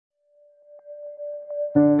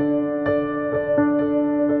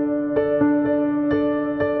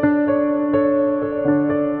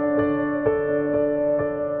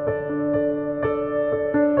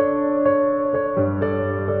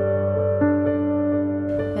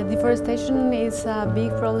Deforestation is a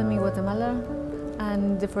big problem in Guatemala,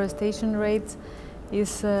 and deforestation rate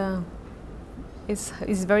is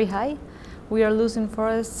very high. We are losing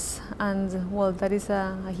forests, and well, that is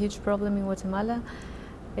a huge problem in Guatemala.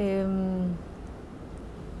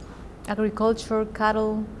 Agriculture,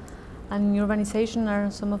 cattle, and urbanization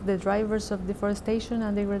are some of the drivers of deforestation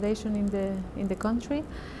and degradation in the country.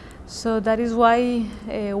 So that is why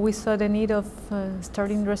we saw the need of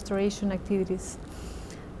starting restoration activities.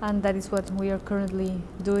 And that is what we are currently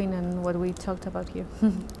doing and what we talked about here.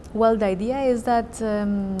 Well, the idea is that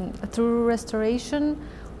through restoration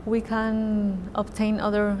we can obtain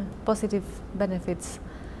other positive benefits,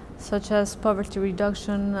 such as poverty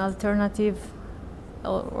reduction, alternative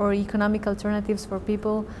or economic alternatives for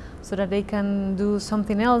people, so that they can do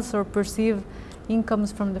something else or perceive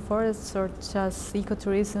incomes from the forests, such as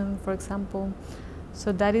ecotourism, for example.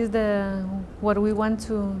 So that is what we want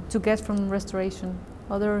to get from restoration.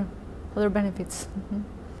 Other benefits.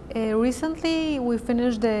 Recently we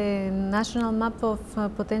finished the national map of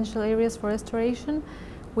potential areas for restoration,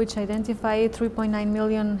 which identified 3.9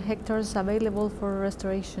 million hectares available for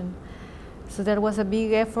restoration. So that was a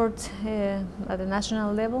big effort at the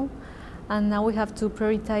national level, and now we have to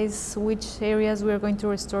prioritize which areas we are going to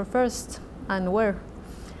restore first and where.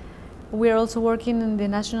 We are also working on the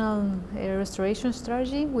national restoration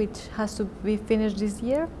strategy, which has to be finished this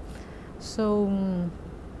year. So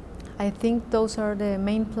I think those are the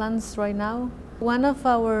main plans right now. One of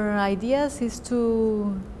our ideas is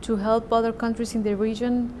to help other countries in the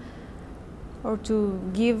region, or to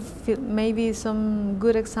give maybe some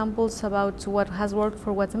good examples about what has worked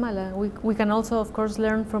for Guatemala. We can also, of course,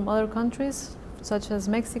 learn from other countries, such as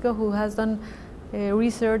Mexico, who has done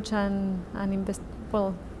research and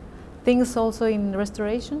things also in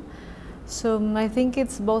restoration. So I think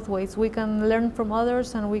it's both ways. We can learn from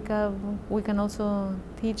others, and we can also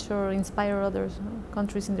teach or inspire other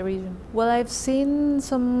countries in the region. Well, I've seen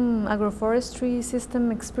some agroforestry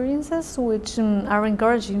system experiences which are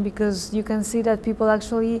encouraging, because you can see that people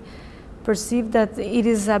actually perceive that it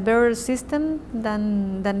is a better system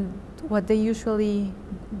than what they usually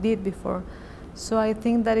did before. So I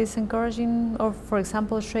think that is encouraging. Or, for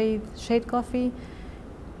example, shade coffee.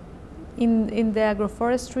 In the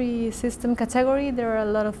agroforestry system category, there are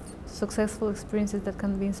a lot of successful experiences that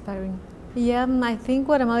can be inspiring. Yeah, I think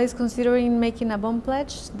Guatemala is considering making a Bonn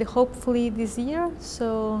pledge, hopefully this year.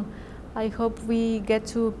 So I hope we get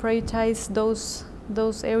to prioritize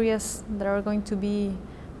those areas that are going to be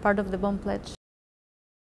part of the Bonn pledge.